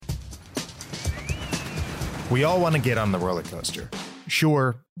We all want to get on the roller coaster.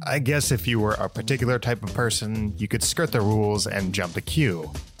 Sure, I guess if you were a particular type of person, you could skirt the rules and jump the queue.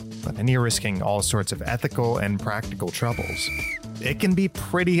 But then you're risking all sorts of ethical and practical troubles. It can be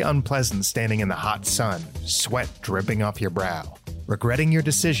pretty unpleasant standing in the hot sun, sweat dripping off your brow, regretting your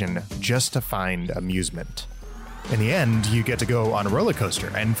decision just to find amusement. In the end, you get to go on a roller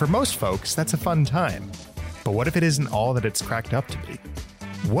coaster, and for most folks, that's a fun time. But what if it isn't all that it's cracked up to be?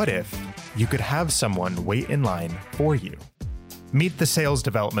 What if you could have someone wait in line for you? Meet the sales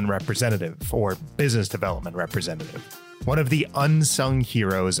development representative or business development representative, one of the unsung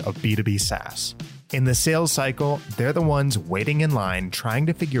heroes of B2B SaaS. In the sales cycle, they're the ones waiting in line trying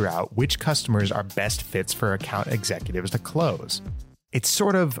to figure out which customers are best fits for account executives to close. It's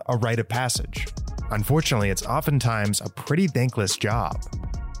sort of a rite of passage. Unfortunately, it's oftentimes a pretty thankless job.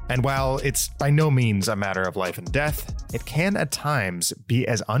 And while it's by no means a matter of life and death, it can at times be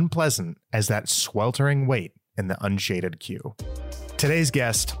as unpleasant as that sweltering wait in the unshaded queue. Today's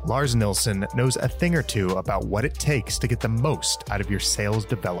guest, Lars Nilsson, knows a thing or two about what it takes to get the most out of your sales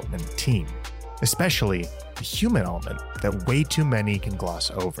development team, especially the human element that way too many can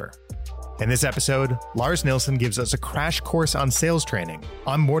gloss over. In this episode, Lars Nilsson gives us a crash course on sales training,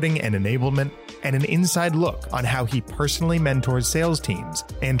 onboarding and enablement, and an inside look on how he personally mentors sales teams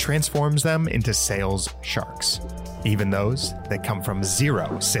and transforms them into sales sharks, even those that come from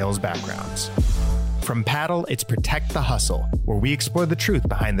zero sales backgrounds. From Paddle, it's Protect the Hustle, where we explore the truth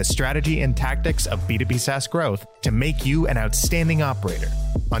behind the strategy and tactics of B2B SaaS growth to make you an outstanding operator.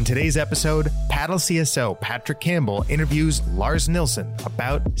 On today's episode, Paddle CSO Patrick Campbell interviews Lars Nilsson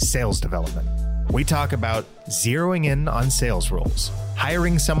about sales development. We talk about zeroing in on sales roles,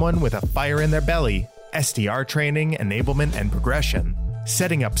 hiring someone with a fire in their belly, SDR training, enablement, and progression,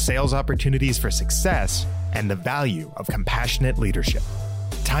 setting up sales opportunities for success, and the value of compassionate leadership.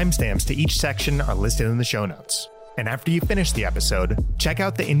 Timestamps to each section are listed in the show notes. And after you finish the episode, check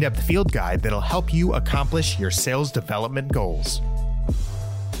out the in-depth field guide that'll help you accomplish your sales development goals.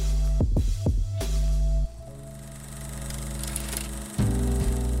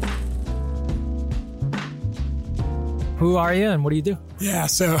 Who are you and what do you do? Yeah,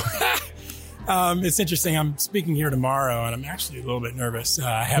 so it's interesting. I'm speaking here tomorrow, and I'm actually a little bit nervous.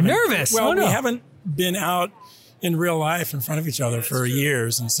 Nervous? Well, oh, no. We haven't been out in real life in front of each other for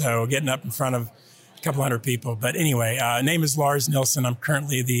years, and so getting up in front of a couple hundred people. But anyway, name is Lars Nilsson. I'm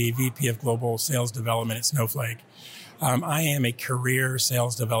currently the VP of Global Sales Development at Snowflake. I am a career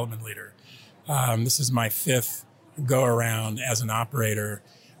sales development leader. This is my fifth go-around as an operator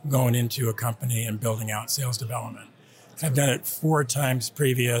going into a company and building out sales development. I've done it 4 times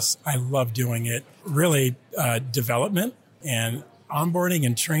previous. I love doing it. Really, development and onboarding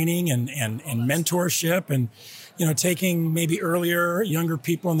and training and mentorship and, taking maybe younger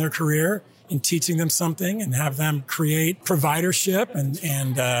people in their career and teaching them something and have them create providership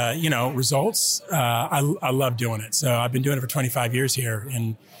and results. I love doing it. So I've been doing it for 25 years here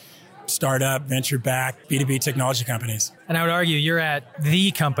in startup, venture-backed, B2B technology companies. And I would argue you're at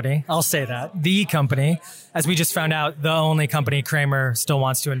the company, I'll say that, the company, as we just found out, the only company Kramer still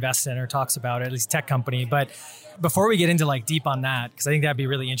wants to invest in or talks about, at least tech company. But before we get into deep on that, because I think that'd be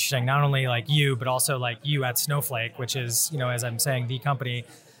really interesting, not only you, but also you at Snowflake, which is, as I'm saying, the company.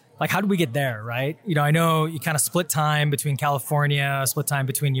 How did we get there, right? I know you kind of split time between California, split time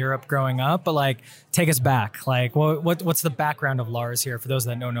between Europe growing up, but take us back. What's the background of Lars here for those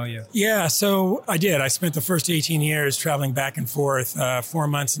that don't know you? Yeah, so I did. I spent the first 18 years traveling back and forth, 4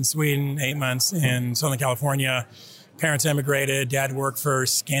 months in Sweden, 8 months in Southern California. Parents emigrated, dad worked for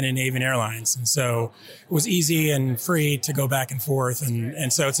Scandinavian Airlines. And so it was easy and free to go back and forth.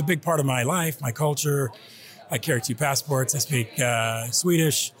 And so it's a big part of my life, my culture. I carry 2 passports. I speak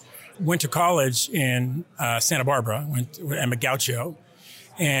Swedish. Went to college in Santa Barbara, I'm a gaucho,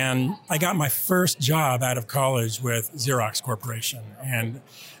 and I got my first job out of college with Xerox Corporation. And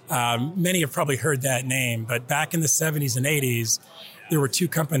many have probably heard that name, but back in the 70s and 80s, there were 2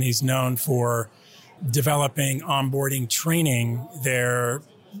 companies known for developing, onboarding, training their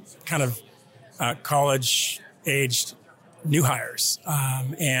kind of college-aged new hires.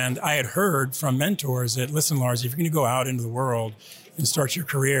 And I had heard from mentors that, listen, Lars, if you're going to go out into the world and start your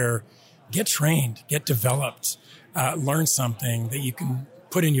career, get trained, get developed, learn something that you can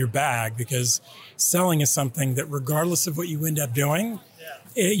put in your bag, because selling is something that regardless of what you end up doing,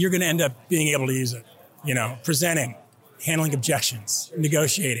 you're going to end up being able to use it. Presenting, handling objections,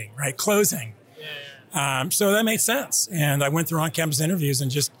 negotiating, right? Closing. So that made sense. And I went through on-campus interviews and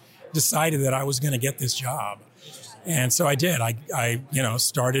just decided that I was going to get this job. And so I did. I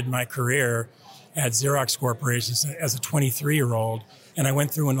started my career at Xerox Corporation as a 23-year-old, and I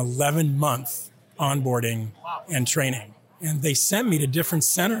went through an 11-month onboarding and training. And they sent me to different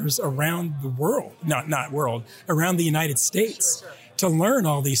centers around the world, around the United States to learn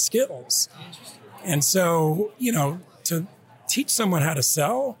all these skills. And so, to teach someone how to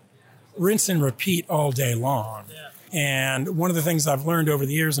sell, rinse and repeat all day long. And one of the things I've learned over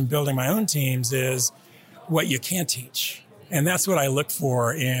the years in building my own teams is what you can't teach. And that's what I look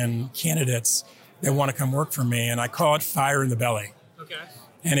for in candidates that want to come work for me. And I call it fire in the belly. Okay.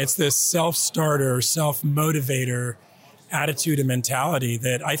 And it's this self-starter, self-motivator attitude and mentality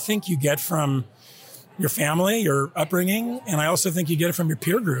that I think you get from your family, your upbringing, and I also think you get it from your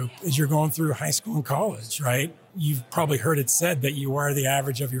peer group as you're going through high school and college, right? You've probably heard it said that you are the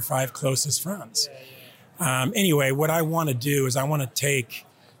average of your 5 closest friends. Anyway, what I want to do is I want to take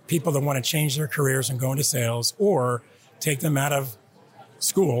people that want to change their careers and go into sales, or take them out of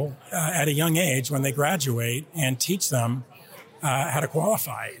school at a young age when they graduate and teach them how to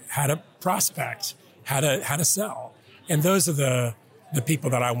qualify, how to prospect, how to sell. And those are the people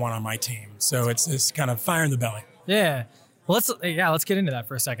that I want on my team. So it's this kind of fire in the belly. Yeah. Well, let's get into that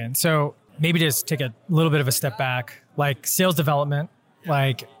for a second. So maybe just take a little bit of a step back, like sales development,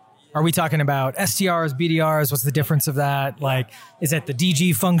 like, are we talking about SDRs, BDRs? What's the difference of that? Like, is it the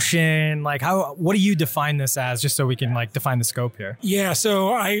DG function? Like, what do you define this as, just so we can like define the scope here? Yeah.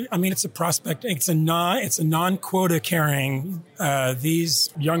 So I mean, it's a prospect. It's a non-quota carrying. These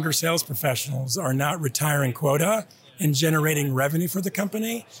younger sales professionals are not retiring quota and generating revenue for the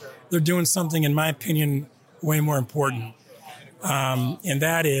company. They're doing something, in my opinion, way more important. And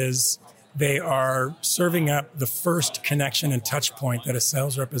that is, they are serving up the first connection and touch point that a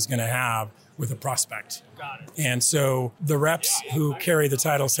sales rep is going to have with a prospect. Got it. And so the reps who carry the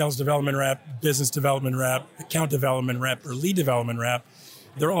title sales development rep, business development rep, account development rep, or lead development rep,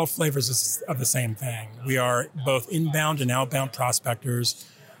 they're all flavors of the same thing. We are both inbound and outbound prospectors.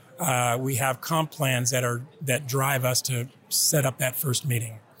 We have comp plans that drive us to set up that first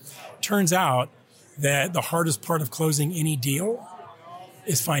meeting. Turns out that the hardest part of closing any deal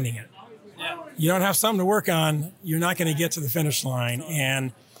is finding it. You don't have something to work on, you're not going to get to the finish line.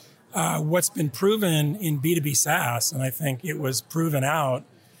 And what's been proven in B2B SaaS, and I think it was proven out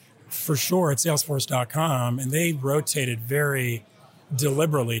for sure at Salesforce.com, and they rotated very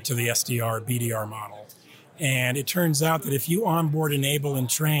deliberately to the SDR, BDR model. And it turns out that if you onboard, enable, and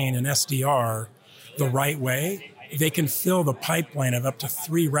train an SDR the right way, they can fill the pipeline of up to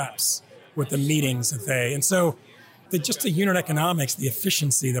 3 reps with the meetings and so just the unit economics, the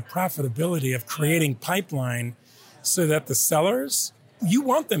efficiency, the profitability of creating pipeline so that the sellers, you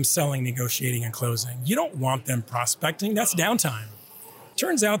want them selling, negotiating, and closing. You don't want them prospecting. That's downtime.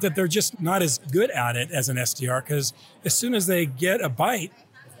 Turns out that they're just not as good at it as an SDR, because as soon as they get a bite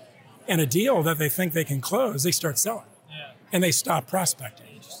and a deal that they think they can close, they start selling. And they stop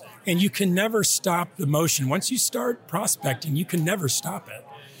prospecting. And you can never stop the motion. Once you start prospecting, you can never stop it.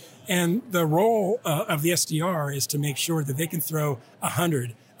 And the role of the SDR is to make sure that they can throw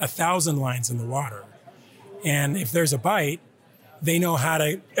 100, 1,000 lines in the water. And if there's a bite, they know how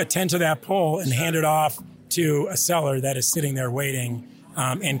to attend to that pull and hand it off to a seller that is sitting there waiting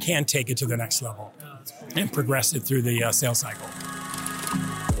and can take it to the next level and progress it through the sales cycle.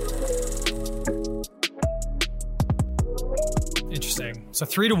 Interesting. So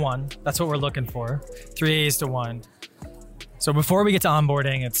 3 to 1, that's what we're looking for. 3 A's to 1. So before we get to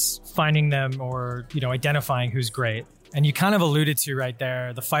onboarding, it's finding them or, identifying who's great. And you kind of alluded to right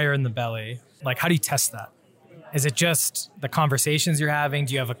there, the fire in the belly. Like, how do you test that? Is it just the conversations you're having?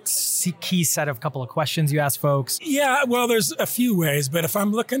 Do you have a key set of couple of questions you ask folks? Yeah, well, there's a few ways. But if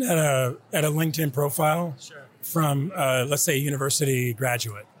I'm looking at a LinkedIn profile from, let's say, a university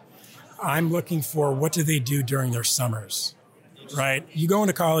graduate, I'm looking for what do they do during their summers, right? You go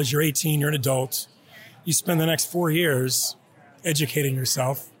into college, you're 18, you're an adult. You spend the next 4 years educating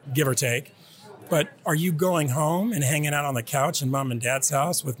yourself, give or take. But are you going home and hanging out on the couch in mom and dad's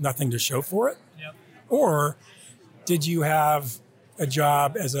house with nothing to show for it? Yep. Or did you have a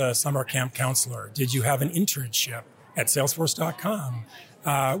job as a summer camp counselor? Did you have an internship at Salesforce.com?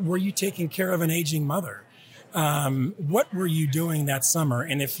 Were you taking care of an aging mother? What were you doing that summer?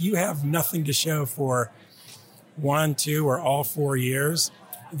 And if you have nothing to show for 1, 2, or all 4 years,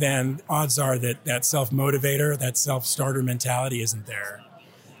 then odds are that self-motivator, that self-starter mentality isn't there.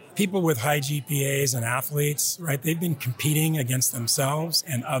 People with high GPAs and athletes, right, they've been competing against themselves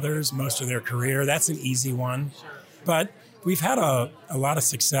and others most of their career. That's an easy one. But we've had a lot of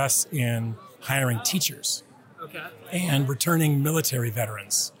success in hiring teachers and returning military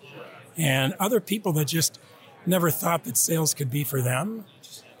veterans and other people that just never thought that sales could be for them.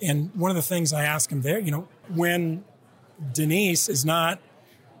 And one of the things I ask them there, when Denise is not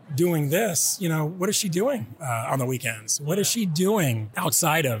doing this, what is she doing on the weekends? What is she doing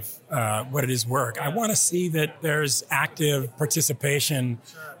outside of what it is work? I want to see that there's active participation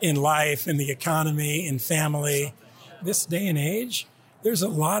in life, in the economy, in family. This day and age, there's a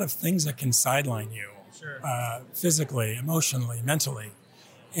lot of things that can sideline you physically, emotionally, mentally.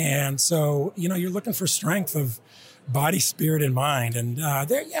 And so, you're looking for strength of body, spirit, and mind. And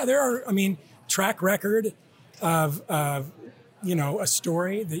there are, track record of a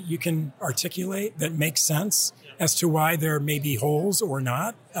story that you can articulate that makes sense as to why there may be holes or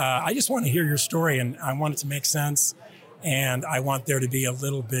not. I just want to hear your story, and I want it to make sense, and I want there to be a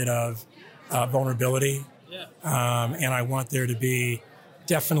little bit of vulnerability, and I want there to be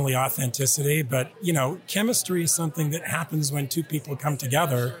definitely authenticity. But, chemistry is something that happens when two people come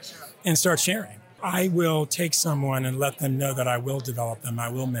together and start sharing. I will take someone and let them know that I will develop them, I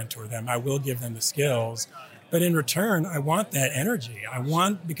will mentor them, I will give them the skills. But in return, I want that energy.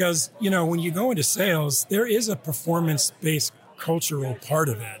 Because, when you go into sales, there is a performance-based cultural part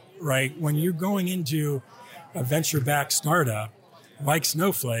of it, right? When you're going into a venture-backed startup like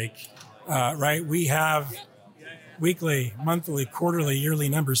Snowflake, right, we have weekly, monthly, quarterly, yearly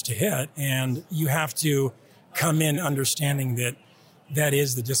numbers to hit, and you have to come in understanding that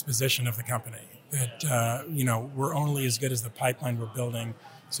is the disposition of the company. That, we're only as good as the pipeline we're building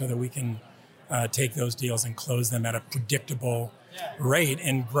so that we can take those deals and close them at a predictable rate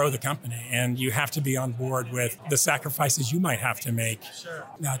and grow the company. And you have to be on board with the sacrifices you might have to make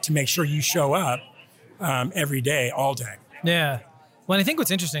to make sure you show up every day, all day. Yeah. Well, I think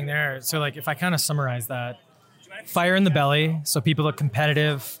what's interesting there, so if I kind of summarize that, fire in the belly, so people are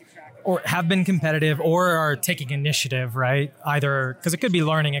competitive or have been competitive or are taking initiative, right? Either because it could be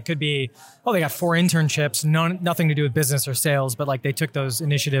learning, it could be, they got 4 internships, nothing to do with business or sales, but they took those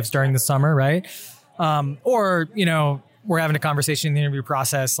initiatives during the summer, right? Or, we're having a conversation in the interview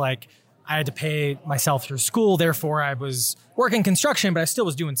process, I had to pay myself through school, therefore I was working construction, but I still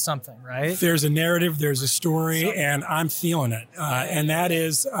was doing something, right? There's a narrative, there's a story, and I'm feeling it. And that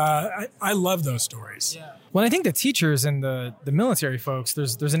is, I love those stories. Yeah. Well, I think the teachers and the military folks,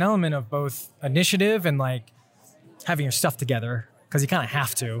 there's an element of both initiative and having your stuff together, because you kind of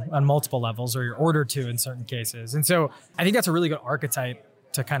have to on multiple levels, or you're ordered to in certain cases. And so I think that's a really good archetype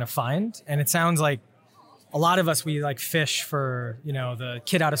to kind of find. And it sounds like a lot of us, we fish for, the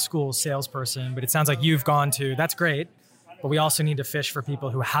kid out of school salesperson, but it sounds like you've gone to, that's great, but we also need to fish for people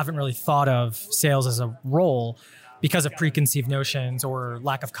who haven't really thought of sales as a role because of preconceived notions or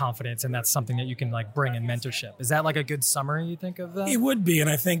lack of confidence. And that's something that you can bring in mentorship. Is that a good summary, you think, of that? It would be. And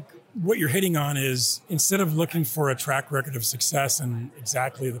I think what you're hitting on is, instead of looking for a track record of success and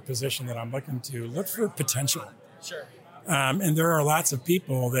exactly the position that I'm looking to, look for potential. Sure. And there are lots of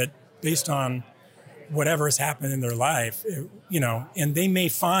people that, based on whatever has happened in their life, and they may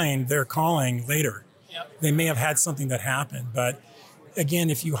find their calling later. Yep. They may have had something that happened. But again,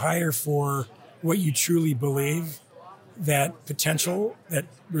 if you hire for what you truly believe, that potential that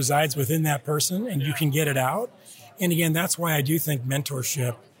resides within that person, and you can get it out. And again, that's why I do think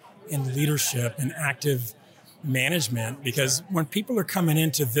mentorship and leadership and active management, because when people are coming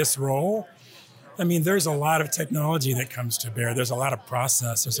into this role, there's a lot of technology that comes to bear. There's a lot of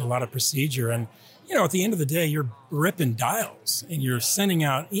process. There's a lot of procedure. And, at the end of the day, you're ripping dials and you're sending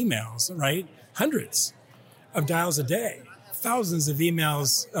out emails, right? Hundreds of dials a day. Thousands of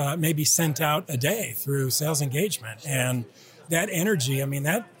emails may be sent out a day through sales engagement. And that energy,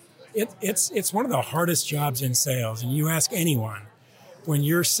 it's one of the hardest jobs in sales. And you ask anyone, when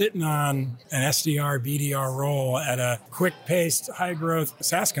you're sitting on an SDR, BDR role at a quick-paced, high-growth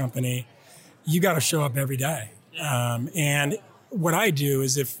SaaS company, you got to show up every day. And what I do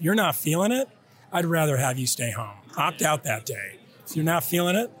is, if you're not feeling it, I'd rather have you stay home. Opt out that day. If you're not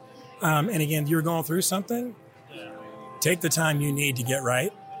feeling it, and again, you're going through something, take the time you need to get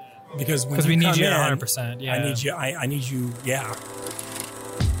right. Because when we need you in, 100%. Yeah. I need you. Yeah.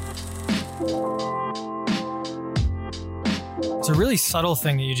 It's a really subtle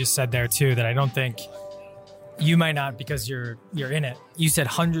thing that you just said there too, that I don't think you might not, because you're in it. You said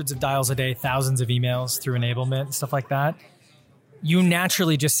hundreds of dials a day, thousands of emails through enablement and stuff like that. You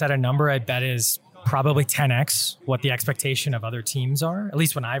naturally just set a number, I bet, is probably 10x what the expectation of other teams are, at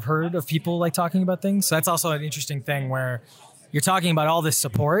least when I've heard of people talking about things. So that's also an interesting thing, where you're talking about all this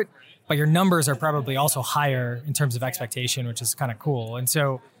support, but your numbers are probably also higher in terms of expectation, which is kind of cool. And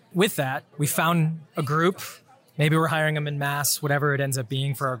so with that, we found a group, maybe we're hiring them in mass, whatever it ends up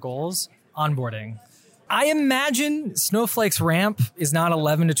being for our goals, onboarding. I imagine Snowflake's ramp is not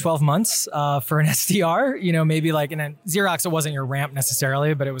 11 to 12 months for an SDR. Maybe in a Xerox, it wasn't your ramp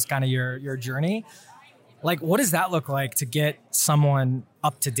necessarily, but it was kind of your journey. What does that look like to get someone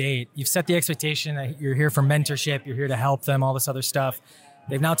up to date. You've set the expectation that you're here for mentorship, you're here to help them, all this other stuff.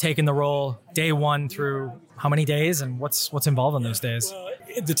 They've now taken the role day one through how many days, and what's involved in those days? Well,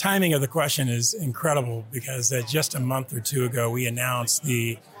 the timing of the question is incredible because just a month or two ago, we announced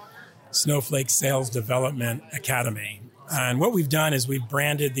the Snowflake Sales Development Academy. And what we've done is we've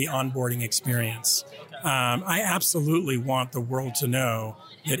branded the onboarding experience. I absolutely want the world to know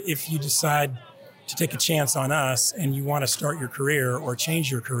that if you decide to take a chance on us and you want to start your career or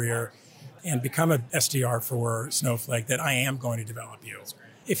change your career and become an SDR for Snowflake, that I am going to develop you.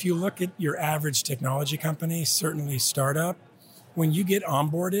 If you look at your average technology company, certainly startup, when you get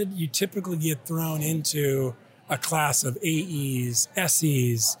onboarded, you typically get thrown into a class of AEs,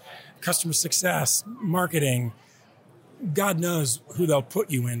 SEs, customer success, marketing. God knows who they'll put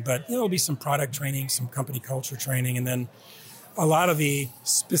you in, but there'll be some product training, some company culture training, and then a lot of the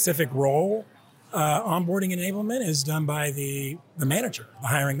specific role onboarding enablement is done by the manager, the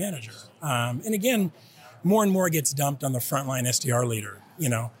hiring manager. And again, more and more gets dumped on the frontline SDR leader.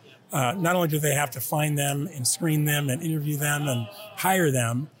 Not only do they have to find them and screen them and interview them and hire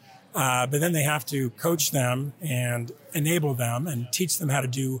them, but then they have to coach them and enable them and teach them how to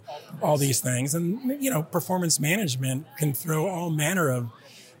do all these things. And, performance management can throw all manner of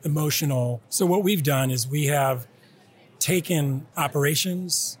emotional. So what we've done is we have taken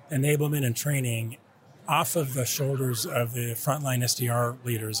operations, enablement, and training off of the shoulders of the frontline SDR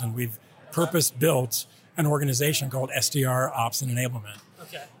leaders, and we've purpose-built an organization called SDR Ops and Enablement.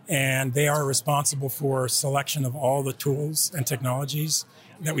 Okay. And they are responsible for selection of all the tools and technologies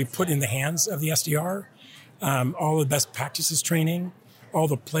that we put in the hands of the SDR, all the best practices training, all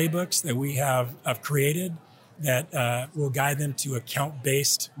the playbooks that we have created that will guide them to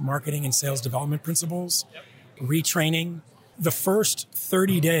account-based marketing and sales development principles, retraining. The first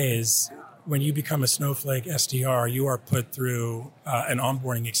 30 days when you become a Snowflake SDR, you are put through an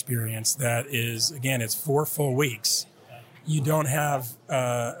onboarding experience that is, again, it's 4 full weeks. You don't have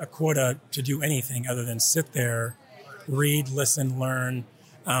a quota to do anything other than sit there, read, listen, learn.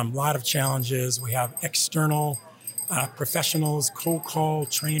 A lot of challenges. We have external professionals, cold call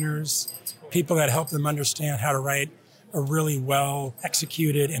trainers, people that help them understand how to write a really well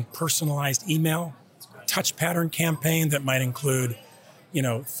executed and personalized email, touch pattern campaign that might include,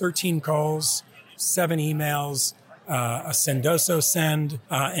 13 calls, 7 emails, a Sendoso send,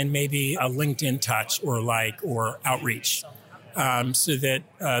 and maybe a LinkedIn touch or like or outreach. So that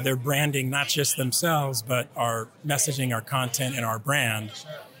they're branding not just themselves, but our messaging, our content, and our brand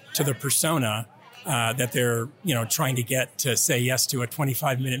to the persona that they're trying to get to say yes to a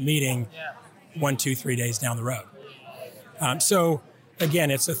 25-minute meeting 1, 2, 3 days down the road. So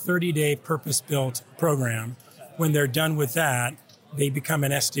again, it's a 30-day purpose-built program. When they're done with that, they become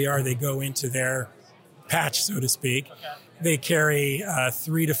an SDR. They go into their patch, so to speak. They carry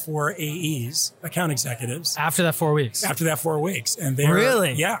 3 to 4 AEs, account executives. After that 4 weeks? After that 4 weeks. And they're,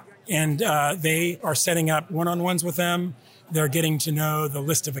 really? Yeah. And they are setting up one-on-ones with them. They're getting to know the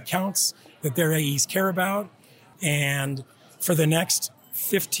list of accounts that their AEs care about. And for the next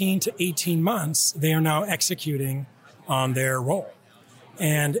 15 to 18 months, they are now executing on their role.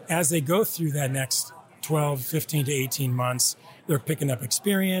 And as they go through that next 12, 15 to 18 months, they're picking up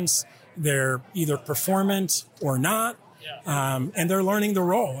experience. They're either performant or not. And they're learning the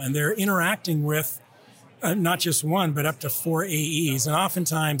role, and they're interacting with not just one, but up to 4 AEs. And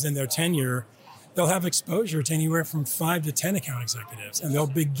oftentimes in their tenure, they'll have exposure to anywhere from 5 to 10 account executives, and they'll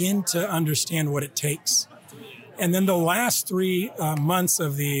begin to understand what it takes. And then the last 3 months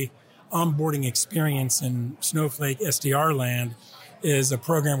of the onboarding experience in Snowflake SDR land is a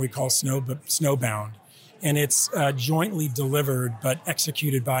program we call Snowbound. And it's jointly delivered but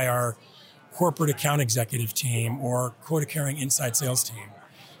executed by our corporate account executive team or quota-carrying inside sales team.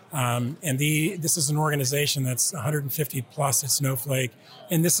 And this is an organization that's 150 plus at Snowflake,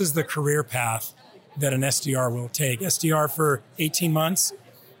 and this is the career path that an SDR will take. SDR for 18 months,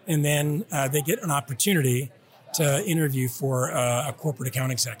 and then they get an opportunity to interview for a corporate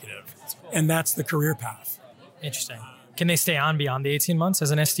account executive. And that's the career path. Interesting. Can they stay on beyond the 18 months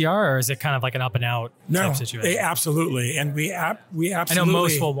as an SDR, or is it kind of like an up and out type situation? No, absolutely. And we absolutely. I know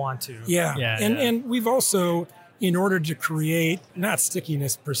most will want to. Yeah. And we've also, in order to create not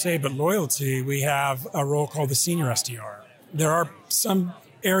stickiness per se, but loyalty, we have a role called the senior SDR. There are some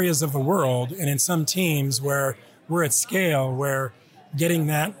areas of the world and in some teams where we're at scale where getting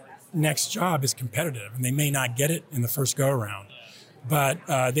that next job is competitive, and they may not get it in the first go around, but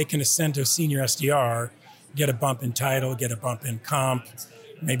they can ascend to a senior SDR, get a bump in title, get a bump in comp,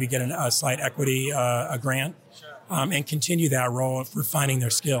 maybe get a slight equity, a grant, and continue that role of refining their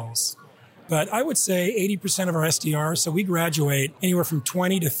skills. But I would say 80% of our SDRs, so we graduate anywhere from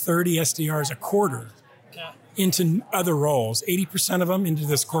 20 to 30 SDRs a quarter into other roles, 80% of them into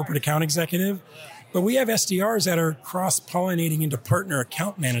this corporate account executive. But we have SDRs that are cross-pollinating into partner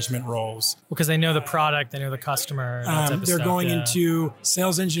account management roles. Because they know the product, they know the customer. That type of They're stuff, going yeah. into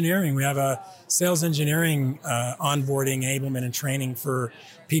sales engineering. We have a sales engineering onboarding, enablement, and training for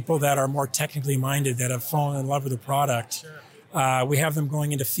people that are more technically minded, that have fallen in love with the product. Sure. We have them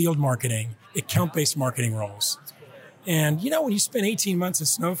going into field marketing, account-based marketing roles. And, when you spend 18 months at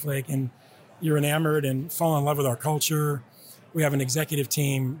Snowflake and you're enamored and fall in love with our culture, we have an executive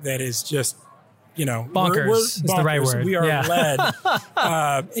team that is just, bonkers we're is the right word. We are led.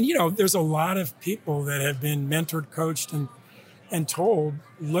 And, there's a lot of people that have been mentored, coached, and told,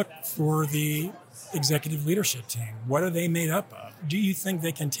 look for the executive leadership team. What are they made up of? Do you think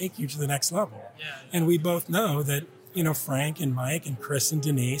they can take you to the next level? Yeah. And we both know that, Frank and Mike and Chris and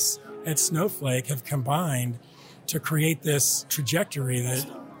Denise at Snowflake have combined to create this trajectory that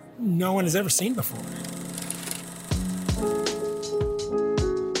no one has ever seen before.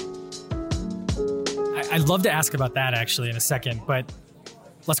 I'd love to ask about that actually in a second, but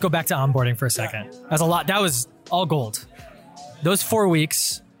let's go back to onboarding for a second. That's a lot. That was all gold. Those 4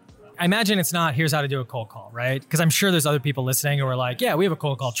 weeks, I imagine it's not, here's how to do a cold call, right? Because I'm sure there's other people listening who are like, yeah, we have a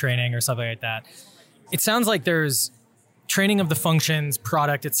cold call training or something like that. It sounds like there's training of the functions,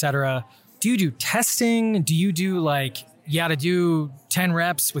 product, et cetera. Do you do testing? Do you do to do 10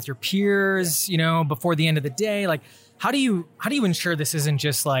 reps with your peers, before the end of the day? Like, how do you ensure this isn't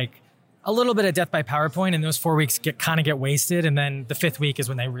just like a little bit of death by PowerPoint and those 4 weeks get wasted, and then the 5th week is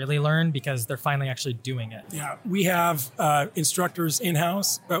when they really learn because they're finally actually doing it? Yeah, we have instructors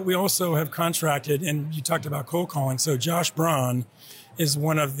in-house, but we also have contracted, and you talked about cold calling. So Josh Braun is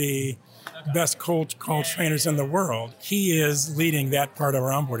one of the best cold call trainers in the world. He is leading that part of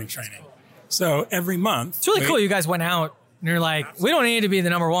our onboarding training. So every month. It's really cool you guys went out and you're like, we don't need to be the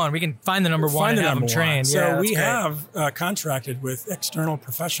number one. We can find the number one and have them trained. So we have contracted with external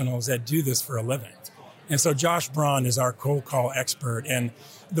professionals that do this for a living. And so Josh Braun is our cold call expert. And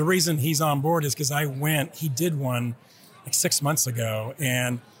the reason he's on board is because he did one like 6 months ago,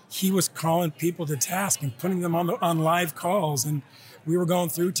 and he was calling people to task and putting them on live calls. And we were going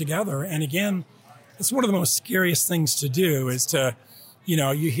through together. And again, it's one of the most scariest things to do is to,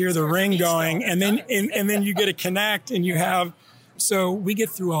 you hear the ring going and then you get to connect so we get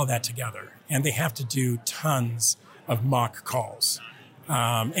through all that together, and they have to do tons of mock calls,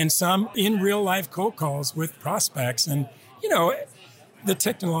 and some in real life cold calls with prospects. And, the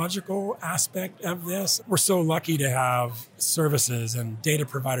technological aspect of this, we're so lucky to have services and data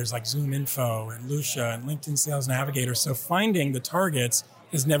providers like ZoomInfo and Lucia and LinkedIn Sales Navigator. So finding the targets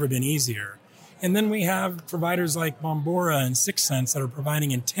has never been easier. And then we have providers like Bombora and Sixsense that are providing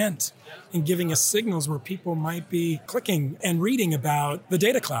intent and giving us signals where people might be clicking and reading about the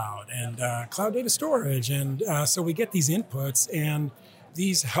data cloud and cloud data storage. And so we get these inputs, and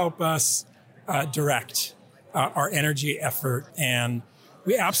these help us direct our energy effort. And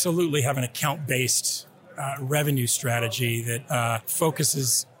we absolutely have an account-based revenue strategy that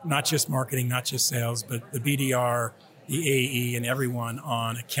focuses not just marketing, not just sales, but the BDR, the AE, and everyone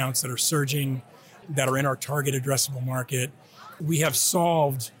on accounts that are surging, that are in our target addressable market. We have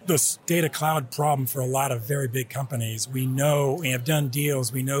solved this data cloud problem for a lot of very big companies. We have done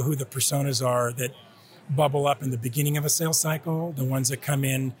deals. We know who the personas are that bubble up in the beginning of a sales cycle, the ones that come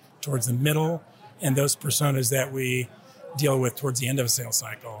in towards the middle, and those personas that we deal with towards the end of a sales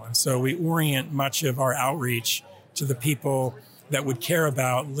cycle. And so we orient much of our outreach to the people that would care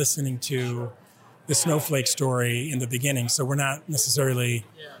about listening to the Snowflake story in the beginning. So we're not necessarily...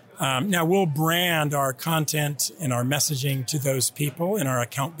 now we'll brand our content and our messaging to those people in our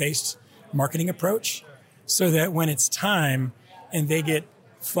account-based marketing approach, so that when it's time and they get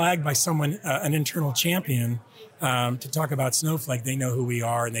flagged by someone, an internal champion, to talk about Snowflake, they know who we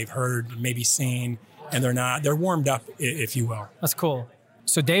are and they've heard, maybe seen, and they're warmed up, if you will. That's cool.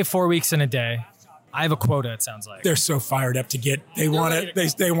 So day 4 weeks in a day. I have a quota, it sounds like. They're so fired up to they want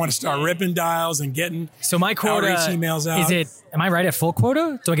to start ripping dials and getting so my quota outreach emails out. Am I right at full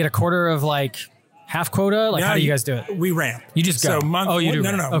quota? Do I get a quarter of half quota? How do you guys do it? We ramp. You just go. So you do.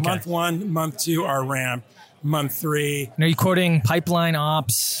 No. Okay. Month 1, month 2 are ramp. Month 3. And are you quoting pipeline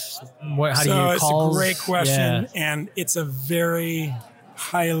ops? How do you call? It's a great question, and it's a very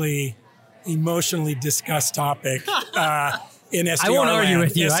highly emotionally discussed topic. In SDR I won't argue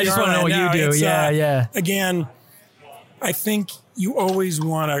with you. I just want to know what you do. Yeah. Again, I think you always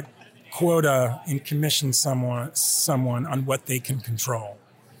want to quota and commission someone on what they can control.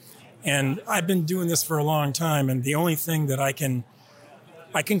 And I've been doing this for a long time, and the only thing that I can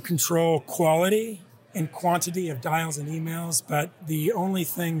I can control quality and quantity of dials and emails, but the only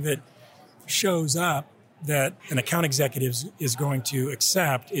thing that shows up that an account executive is going to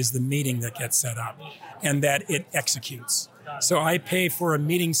accept is the meeting that gets set up and that it executes. So I pay for a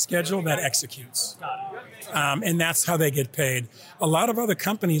meeting schedule that executes. And that's how they get paid. A lot of other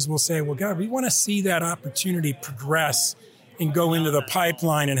companies will say, well, God, we want to see that opportunity progress and go into the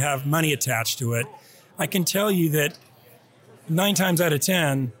pipeline and have money attached to it. I can tell you that 9 times out of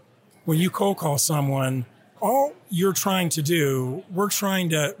 10, when you cold call someone, all you're trying to do, we're trying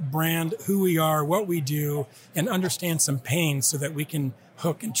to brand who we are, what we do, and understand some pain so that we can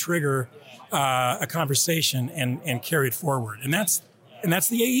hook and trigger a conversation and carry it forward. And that's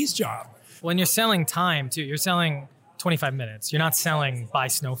the AE's job. When you're selling time too, you're selling 25 minutes. You're not selling by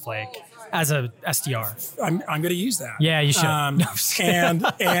Snowflake as a SDR. I'm going to use that. Yeah, you should.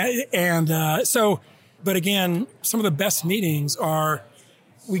 But again, some of the best meetings are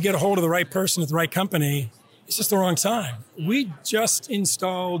we get a hold of the right person at the right company. It's just the wrong time. We just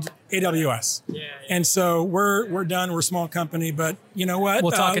installed AWS. Yeah. And so we're done. We're a small company, but you know what?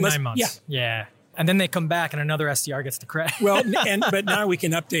 We'll talk in 9 months. Yeah. And then they come back and another SDR gets the credit. Well, but now we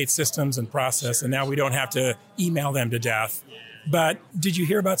can update systems and process, and now we don't have to email them to death. But did you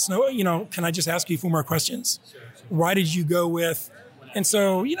hear about Snow? Can I just ask you a few more questions? Sure. Why did you go with? And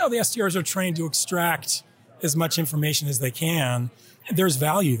so, the SDRs are trained to extract as much information as they can. There's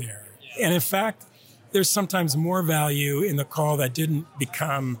value there. And in fact, there's sometimes more value in the call that didn't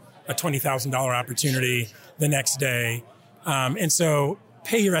become a $20,000 opportunity the next day. And so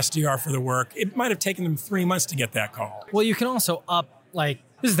pay your SDR for the work. It might have taken them 3 months to get that call. Well, you can also this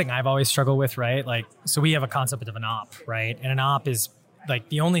is the thing I've always struggled with, right? So we have a concept of an op, right? And an op is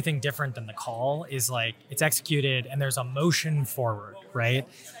the only thing different than the call is it's executed and there's a motion forward, right?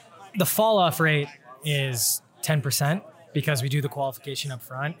 The fall off rate is 10% because we do the qualification up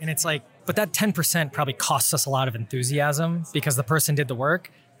front. And it's but that 10% probably costs us a lot of enthusiasm because the person did the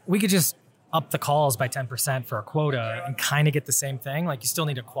work. We could just up the calls by 10% for a quota and kind of get the same thing. You still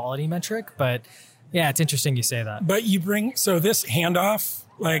need a quality metric, but yeah, it's interesting you say that. But so this handoff,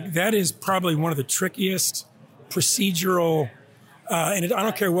 that is probably one of the trickiest procedural, and I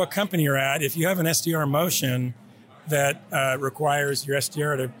don't care what company you're at, if you have an SDR motion that requires your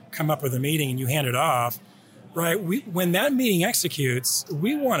SDR to come up with a meeting and you hand it off, right? When that meeting executes,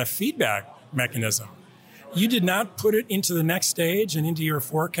 we want a feedback mechanism. You did not put it into the next stage and into your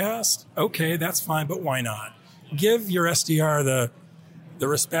forecast. Okay, that's fine, but why not? Give your SDR the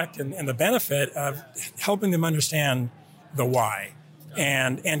respect and the benefit of helping them understand the why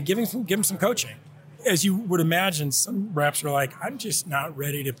and give them some coaching. As you would imagine, some reps are I'm just not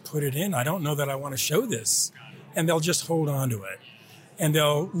ready to put it in. I don't know that I want to show this. And they'll just hold on to it. And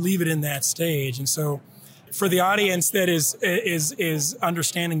they'll leave it in that stage. And so for the audience that is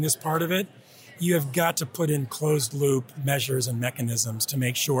understanding this part of it, you have got to put in closed loop measures and mechanisms to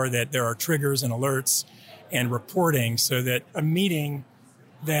make sure that there are triggers and alerts and reporting so that a meeting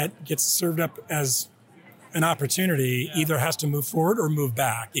that gets served up as an opportunity either has to move forward or move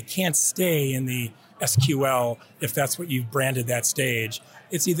back. It can't stay in the SQL if that's what you've branded that stage.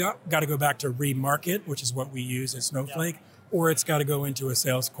 It's either got to go back to remarket, which is what we use at Snowflake, or it's got to go into a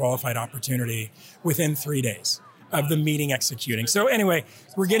sales qualified opportunity within 3 days of the meeting executing. So anyway,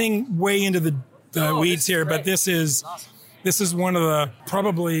 we're getting way into the weeds here, but this is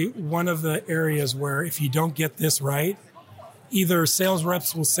probably one of the areas where if you don't get this right, either sales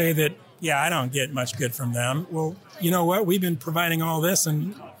reps will say that, I don't get much good from them. Well, you know what? We've been providing all this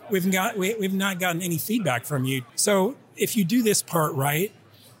and we've not gotten any feedback from you. So if you do this part right,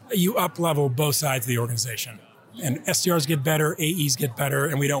 you up level both sides of the organization. And SDRs get better, AEs get better,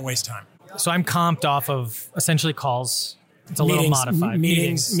 and we don't waste time. So I'm comped off of essentially calls. It's a little modified.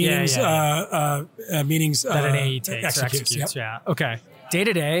 Meetings that an AE takes or executes. Yep. Yeah. Okay. Day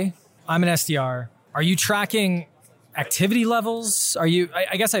to day, I'm an SDR. Are you tracking activity levels? Are you?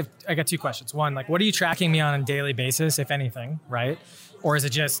 I guess I got 2 questions. One, what are you tracking me on a daily basis, if anything, right? Or is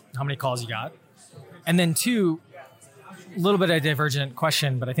it just how many calls you got? And then 2, a little bit of a divergent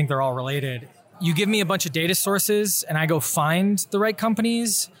question, but I think they're all related. You give me a bunch of data sources and I go find the right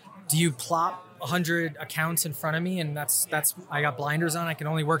companies. Do you plop 100 accounts in front of me and that's I got blinders on, I can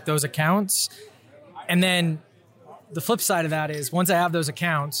only work those accounts? And then the flip side of that is once I have those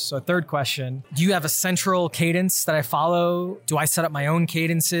accounts, so a third question, do you have a central cadence that I follow? Do I set up my own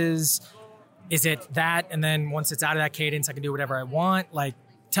cadences? Is it that? And then once it's out of that cadence, I can do whatever I want.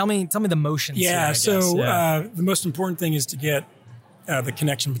 Tell me the motions. Yeah. The most important thing is to get the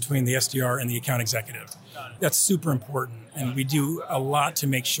connection between the SDR and the account executive. That's super important. And we do a lot to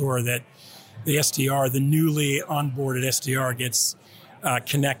make sure that the SDR, the newly onboarded SDR, gets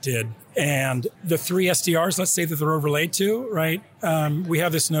connected. And the 3 SDRs, let's say that they're overlaid to, right? We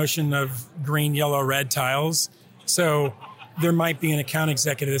have this notion of green, yellow, red tiles. So there might be an account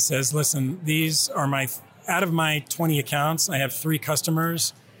executive that says, listen, these are out of my 20 accounts, I have 3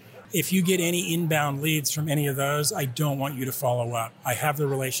 customers. If you get any inbound leads from any of those, I don't want you to follow up. I have the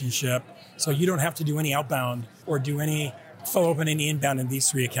relationship, so you don't have to do any outbound or do any follow up on any inbound in these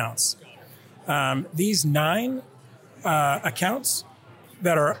 3 accounts. These 9 accounts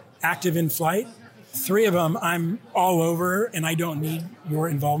that are active in flight, 3 of them I'm all over and I don't need your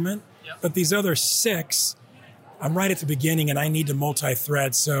involvement. But these other 6, I'm right at the beginning and I need to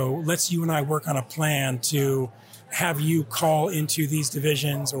multi-thread. So let's you and I work on a plan to have you call into these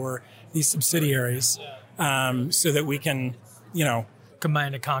divisions or these subsidiaries so that we can,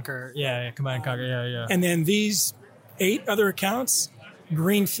 Combine to conquer. Combine and conquer. Yeah. And then these 8 other accounts,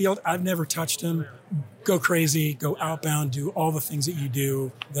 greenfield, I've never touched them. Go crazy, go outbound, do all the things that you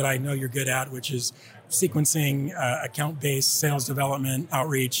do that I know you're good at, which is sequencing, account-based sales development,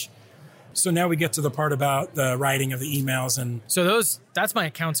 outreach. So now we get to the part about the writing of the emails. And so that's my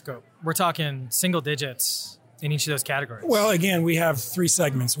account scope. We're talking single digits in each of those categories. Well, again, we have 3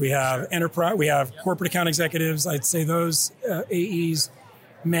 segments. We have enterprise, we have corporate account executives. I'd say those AEs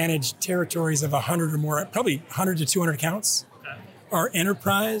manage territories of 100 or more, probably 100 to 200 accounts. Our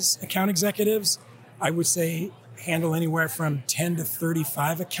enterprise account executives, I would say, handle anywhere from 10 to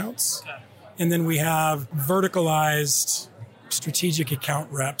 35 accounts. And then we have verticalized strategic account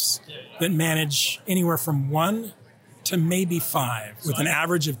reps that manage anywhere from 1 to maybe 5 with an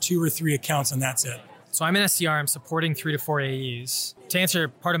average of 2 or 3 accounts, and that's it. So I'm an SDR, I'm supporting 3 to 4 AEs. To answer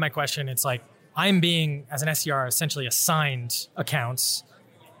part of my question, it's like I'm being, as an SDR, essentially assigned accounts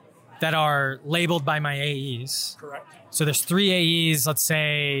that are labeled by my AEs. Correct. So there's 3 AEs, let's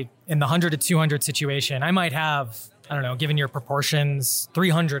say in the 100 to 200 situation, I might have, I don't know, given your proportions,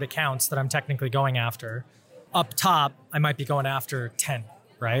 300 accounts that I'm technically going after. Up top, I might be going after 10,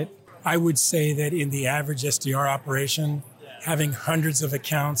 right? I would say that in the average SDR operation, having hundreds of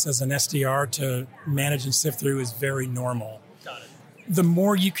accounts as an SDR to manage and sift through is very normal. Got it. The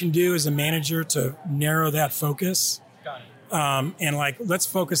more you can do as a manager to narrow that focus, Got it. And let's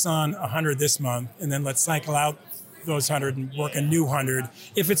focus on 100 this month, and then let's cycle out those 100 and work a new 100.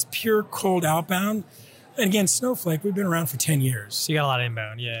 If it's pure cold outbound, and again, Snowflake, we've been around for 10 years. So you got a lot of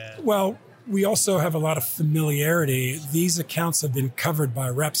inbound, yeah. Well, we also have a lot of familiarity. These accounts have been covered by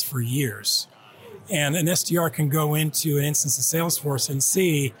reps for years. And an SDR can go into an instance of Salesforce and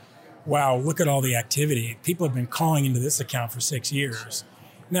see, wow, look at all the activity. People have been calling into this account for 6 years.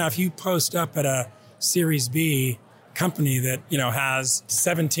 Now, if you post up at a Series B company that, has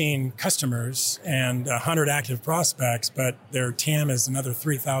 17 customers and 100 active prospects, but their TAM is another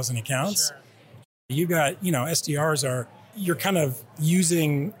 3,000 accounts, sure. You got, SDRs you're kind of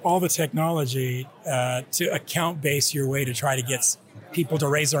using all the technology to account base your way to try to get people to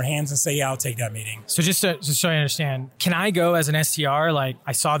raise their hands and say, yeah, I'll take that meeting. So just so I understand, can I go as an SDR, like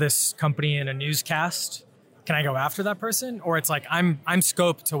I saw this company in a newscast, can I go after that person? Or it's like I'm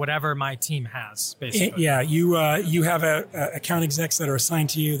scoped to whatever my team has, basically? Yeah, you have account execs that are assigned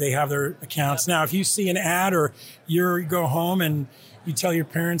to you. They have their accounts. Now, if you see an ad or you go home and you tell your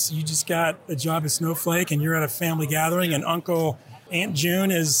parents you just got a job at Snowflake and you're at a family gathering and Aunt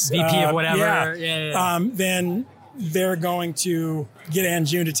June is VP of whatever. Yeah. Then they're going to get Aunt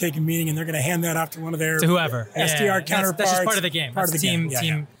June to take a meeting and they're going to hand that off to one of their whoever SDR counterparts. That's just part of the game. Part of the team. game.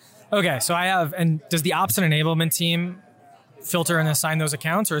 Team. Okay, so and does the ops and enablement team filter and assign those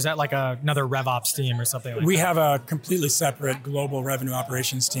accounts, or is that like another RevOps team or something like that? We have a completely separate global revenue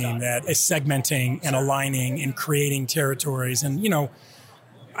operations team that is segmenting and aligning and creating territories. And,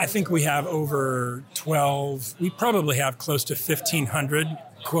 I think we have over 12, we probably have close to 1,500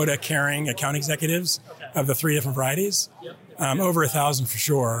 quota carrying account executives of the 3 different varieties, over 1,000 for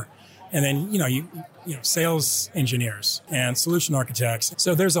sure. And then, sales engineers and solution architects.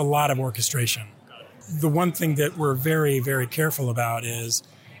 So there's a lot of orchestration. The one thing that we're very, very careful about is,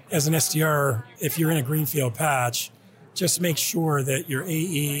 as an SDR, if you're in a greenfield patch, just make sure that your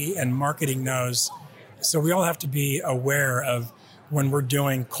AE and marketing knows. So we all have to be aware of when we're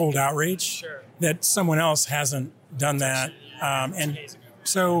doing cold outreach, that someone else hasn't done that. And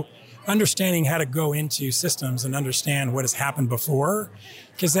so understanding how to go into systems and understand what has happened before,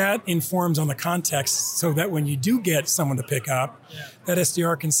 because that informs on the context so that when you do get someone to pick up, that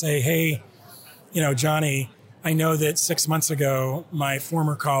SDR can say, hey, Johnny, I know that 6 months ago, my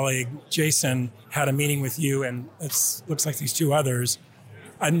former colleague, Jason, had a meeting with you and it looks like these 2 others.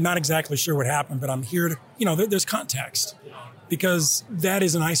 I'm not exactly sure what happened, but I'm here to, there's context because that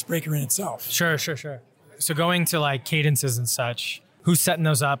is an icebreaker in itself. Sure. So going to like cadences and such, Who's setting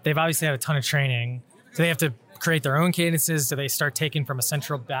those up? They've obviously had a ton of training. Do they have to create their own cadences? Do they start taking from a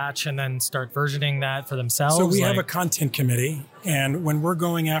central batch and then start versioning that for themselves? So we have a content committee, and when we're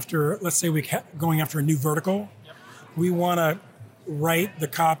going after, let's say going after a new vertical, we want to write the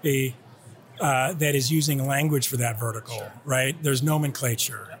copy that is using language for that vertical, right? There's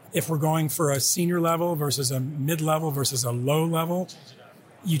nomenclature. If we're going for a senior level versus a mid-level versus a low level,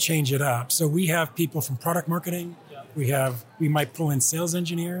 you change it up. So we have people from product marketing. We might pull in sales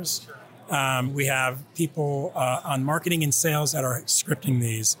engineers. We have people on marketing and sales that are scripting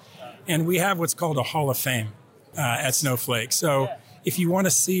these. And we have what's called a Hall of Fame at Snowflake. So if you want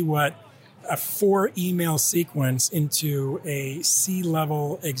to see what a 4-email sequence into a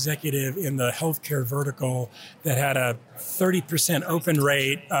C-level executive in the healthcare vertical that had a 30% open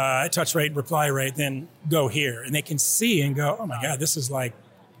rate, touch rate, reply rate, then go here. And they can see and go, oh my God, this is like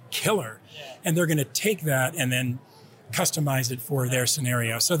killer. And they're going to take that and then customize it for their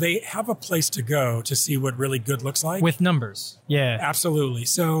scenario. So they have a place to go to see what really good looks like. With numbers. Yeah. Absolutely.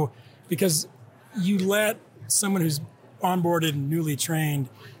 So because you let someone who's onboarded and newly trained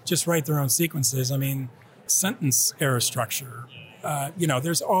just write their own sequences. I mean, sentence error structure.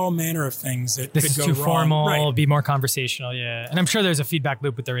 There's all manner of things that this could is go too wrong. formal, Right. be more conversational. Yeah. And I'm sure there's a feedback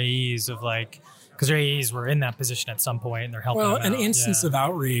loop with their AEs of like, because their AEs were in that position at some point and they're helping them An out. instance of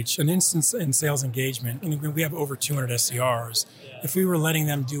outreach, an instance in sales engagement, and we have over 200 SDRs. If we were letting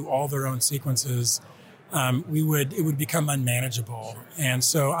them do all their own sequences, it would become unmanageable. And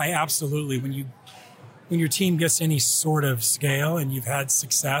so I absolutely, when your team gets any sort of scale and you've had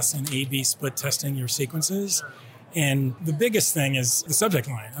success in A/B split testing your sequences, and the biggest thing is the subject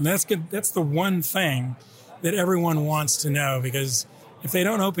line. I mean, that's good. That's the one thing that everyone wants to know, because if they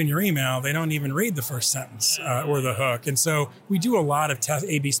don't open your email, they don't even read the first sentence or the hook. And so we do a lot of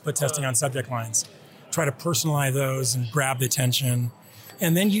A/B split testing on subject lines, try to personalize those and grab the attention.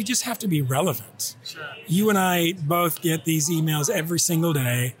 And then you just have to be relevant. Sure. You and I both get these emails every single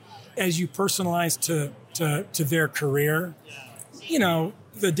day. As you personalize to their career,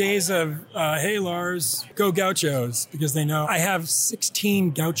 the days of, hey, Lars, go Gauchos, because they know I have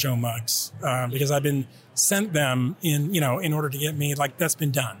 16 Gaucho mugs because I've been sent them in order to get me, like, that's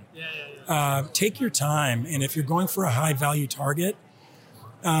been done. Take your time. And if you're going for a high value target,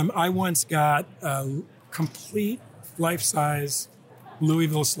 I once got a complete life-size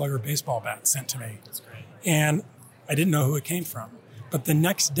Louisville Slugger baseball bat sent to me. That's great. And I didn't know who it came from. But the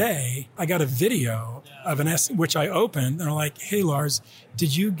next day, I got a video of which I opened, and I'm like, hey, Lars,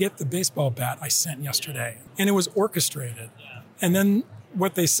 did you get the baseball bat I sent yesterday? And it was orchestrated. And then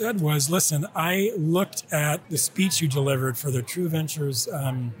what they said was, listen, I looked at the speech you delivered for the True Ventures,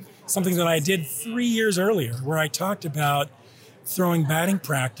 something that I did 3 years earlier, where I talked about throwing batting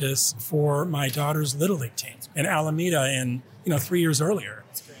practice for my daughter's Little League team in Alameda 3 years earlier.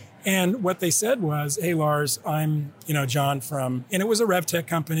 And what they said was, hey, Lars, I'm, John from, and it was a RevTech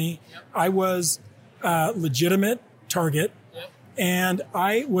company. Yep. I was a legitimate target, and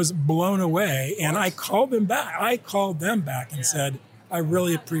I was blown away. And I called them back. And said, I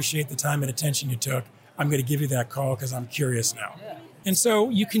really appreciate the time and attention you took. I'm going to give you that call because I'm curious now. Yeah. And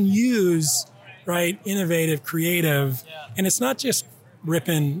so you can use, innovative, creative, and it's not just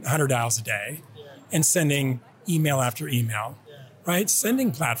ripping 100 dials a day and sending email after email. Right?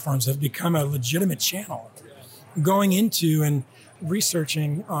 Sending platforms have become a legitimate channel. Going into and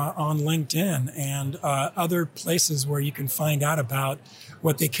researching on LinkedIn and other places where you can find out about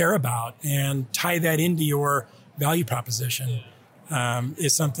what they care about and tie that into your value proposition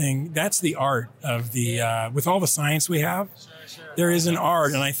is something, that's the art of the, with all the science we have, there is an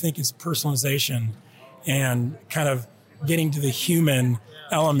art, and I think it's personalization and kind of getting to the human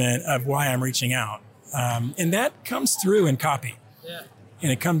element of why I'm reaching out. And that comes through in copy.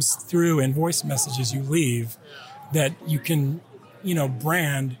 And it comes through in voice messages you leave that you can,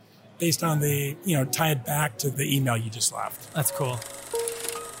 brand based on the, tie it back to the email you just left. That's cool.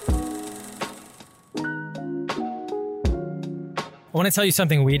 I want to tell you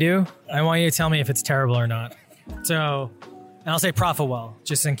something we do. I want you to tell me if it's terrible or not. So, and I'll say Profitwell,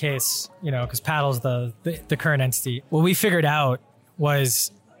 just in case, because Paddle's the current entity. What we figured out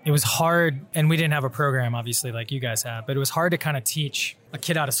was it was hard, and we didn't have a program, obviously, like you guys have, but it was hard to kind of teach a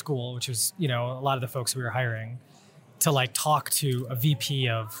kid out of school, which was, a lot of the folks we were hiring, to talk to a VP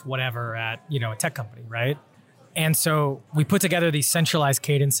of whatever at, a tech company, right? And so we put together these centralized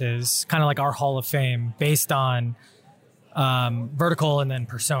cadences, kind of like our Hall of Fame, based on vertical and then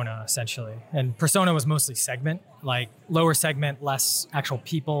persona, essentially. And persona was mostly segment, like lower segment, less actual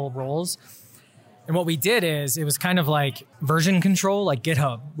people roles. And what we did is it was kind of like version control, like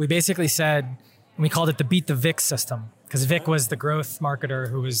GitHub. We basically said, and we called it the Beat the VIX system. because Vic was the growth marketer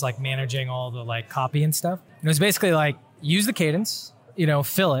who was like managing all the like copy and stuff. And it was basically like, use the cadence,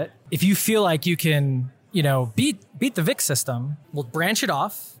 fill it. If you feel like you can, beat the Vic system, we'll branch it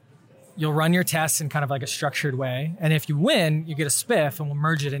off. You'll run your tests in kind of like a structured way. And if you win, you get a spiff and we'll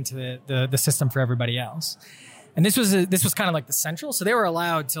merge it into the system for everybody else. And this was kind of like the central. So they were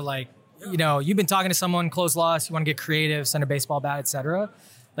allowed to like, you've been talking to someone, close loss, you want to get creative, send a baseball bat, et cetera.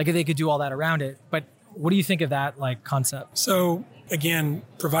 Like they could do all that around it. But what do you think of that like concept? So again,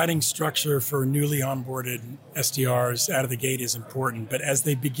 providing structure for newly onboarded SDRs out of the gate is important. But as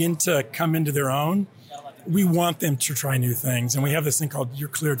they begin to come into their own, we want them to try new things. And we have this thing called you're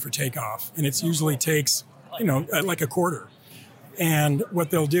cleared for takeoff. And it usually takes, like a quarter. And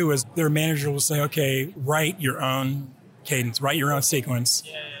what they'll do is their manager will say, okay, write your own cadence, write your own sequence,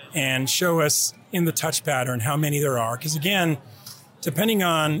 and show us in the touch pattern how many there are. Because again, depending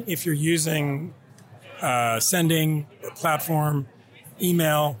on if you're using sending, platform,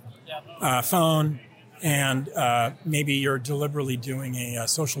 email, phone, and maybe you're deliberately doing a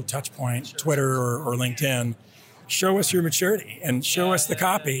social touch point, Twitter or LinkedIn, show us your maturity and show us the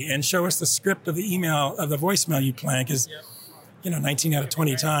copy and show us the script of the email, of the voicemail you plan, because, 19 out of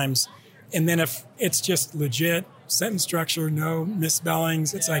 20 times. And then if it's just legit sentence structure, no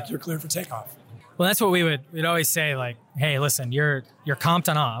misspellings, it's like you're clear for takeoff. Well, that's what we'd always say, like, hey, listen, you're comped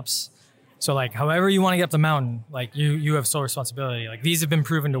on ops. So like, however you want to get up the mountain, like you have sole responsibility. Like these have been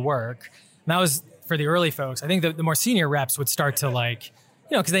proven to work. And that was for the early folks. I think the more senior reps would start to like,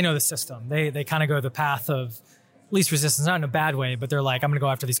 because they know the system. They kind of go the path of least resistance, not in a bad way, but they're like, I'm going to go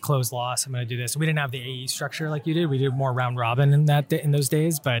after these closed loss. I'm going to do this. We didn't have the AE structure like you did. We did more round robin in those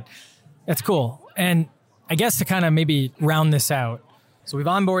days, but that's cool. And I guess to kind of maybe round this out, so we've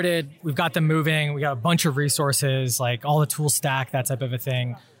onboarded, we've got them moving, we got a bunch of resources, like all the tool stack, that type of a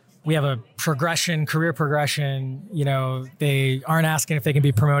thing. We have a career progression. They aren't asking if they can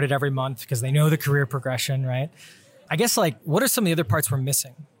be promoted every month because they know the career progression, right? I guess like, what are some of the other parts we're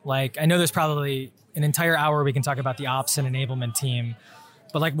missing? Like, I know there's probably an entire hour we can talk about the ops and enablement team,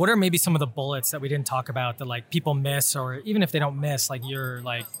 but like, what are maybe some of the bullets that we didn't talk about that like people miss, or even if they don't miss, like you're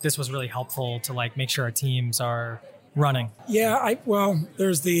like, this was really helpful to like make sure our teams are running? Yeah,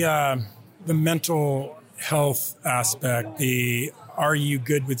 there's the mental health aspect, are you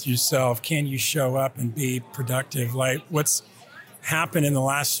good with yourself? Can you show up and be productive? Like what's happened in the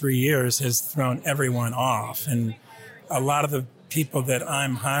last 3 years has thrown everyone off. And a lot of the people that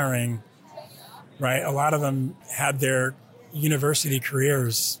I'm hiring, right, a lot of them had their university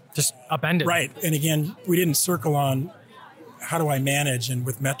careers just upended. Right. And again, we didn't circle on how do I manage, and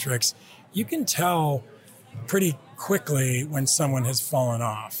with metrics, you can tell pretty quickly when someone has fallen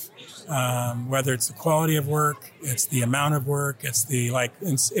off. Whether it's the quality of work, it's the amount of work, it's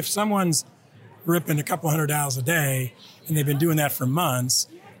if someone's ripping a couple $100 a day and they've been doing that for months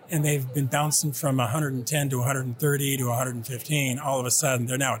and they've been bouncing from 110 to 130 to 115, all of a sudden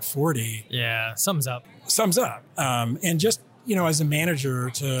they're now at 40. Yeah, sums up. And just, as a manager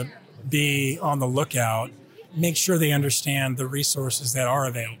to be on the lookout, make sure they understand the resources that are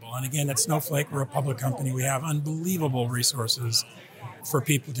available. And again, at Snowflake, we're a public company. We have unbelievable resources for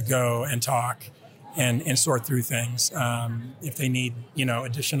people to go and talk and sort through things if they need,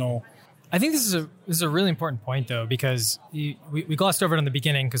 additional. I think this is a really important point though, because we glossed over it in the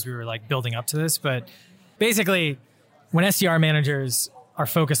beginning because we were like building up to this. But basically, when SDR managers are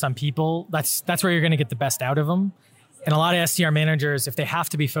focused on people, that's where you're going to get the best out of them. And a lot of SDR managers, if they have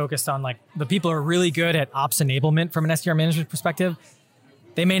to be focused on like the people who are really good at ops enablement from an SDR management perspective,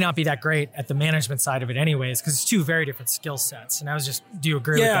 they may not be that great at the management side of it anyways, because it's two very different skill sets. And I was just, do you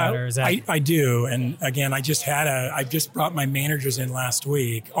agree with that? Or is that? I do. And again, I just brought my managers in last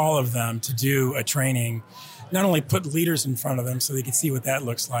week, all of them, to do a training, not only put leaders in front of them so they could see what that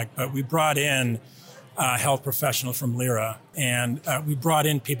looks like, but we brought in a health professional from Lyra, and we brought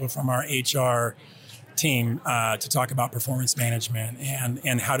in people from our HR team to talk about performance management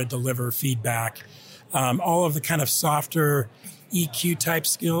and how to deliver feedback. All of the kind of softer EQ type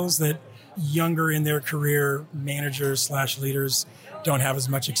skills that younger in their career managers / leaders don't have as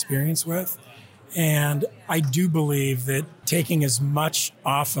much experience with. And I do believe that taking as much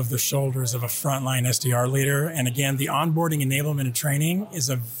off of the shoulders of a frontline SDR leader, and again, the onboarding, enablement, and training is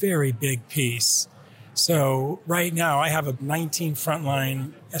a very big piece. So right now I have 19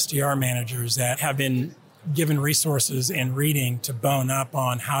 frontline SDR managers that have been given resources and reading to bone up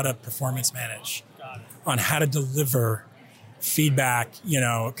on how to performance manage, on how to deliver feedback,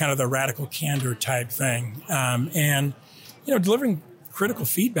 kind of the radical candor type thing. And delivering critical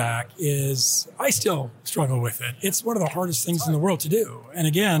feedback I still struggle with it. It's one of the hardest things in the world to do. And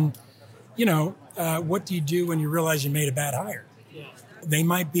again, what do you do when you realize you made a bad hire? They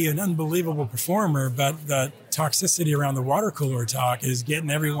might be an unbelievable performer, but the toxicity around the water cooler talk is getting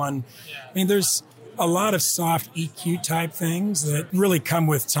everyone. I mean, there's a lot of soft EQ type things that really come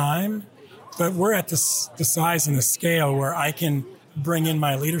with time, but we're at the size and the scale where I can bring in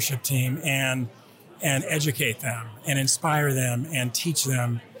my leadership team and educate them and inspire them and teach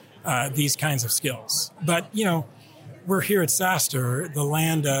them these kinds of skills. But, we're here at SaaStr, the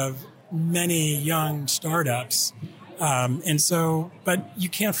land of many young startups. But you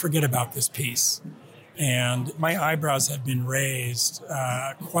can't forget about this piece. And my eyebrows have been raised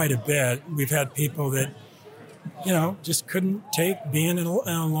quite a bit. We've had people that, just couldn't take being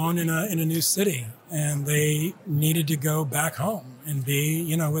alone in a new city, and they needed to go back home and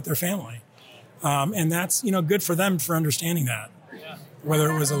be, with their family. And that's, good for them for understanding that,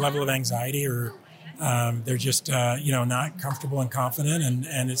 whether it was a level of anxiety or they're just, not comfortable and confident,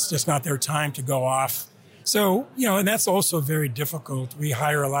 and it's just not their time to go off. So, and that's also very difficult. We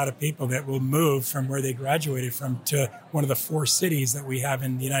hire a lot of people that will move from where they graduated from to one of the 4 cities that we have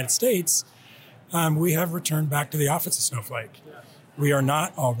in the United States. We have returned back to the office of Snowflake. We are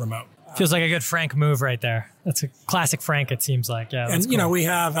not all remote. Feels like a good Frank move right there. That's a classic Frank, it seems like. Yeah, and, cool. We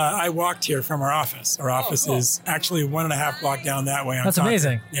have, I walked here from our office. Our office is actually 1.5 blocks down that way. That's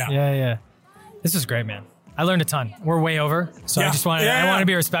amazing. Yeah. This was great, man. I learned a ton. We're way over, so I just wanted, I want to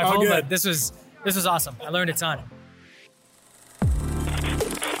be respectful, but this was awesome. I learned a ton.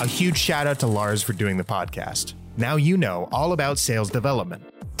 A huge shout out to Lars for doing the podcast. Now you know all about sales development.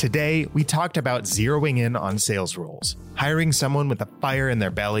 Today, we talked about zeroing in on sales roles, hiring someone with a fire in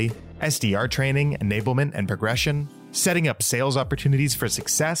their belly, SDR training, enablement, and progression, setting up sales opportunities for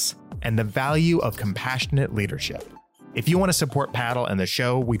success, and the value of compassionate leadership. If you want to support Paddle and the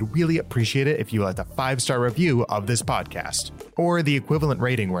show, we'd really appreciate it if you left a 5-star review of this podcast, or the equivalent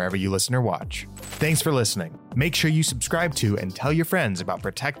rating wherever you listen or watch. Thanks for listening. Make sure you subscribe to and tell your friends about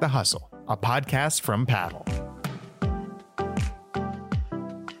Protect the Hustle, a podcast from Paddle.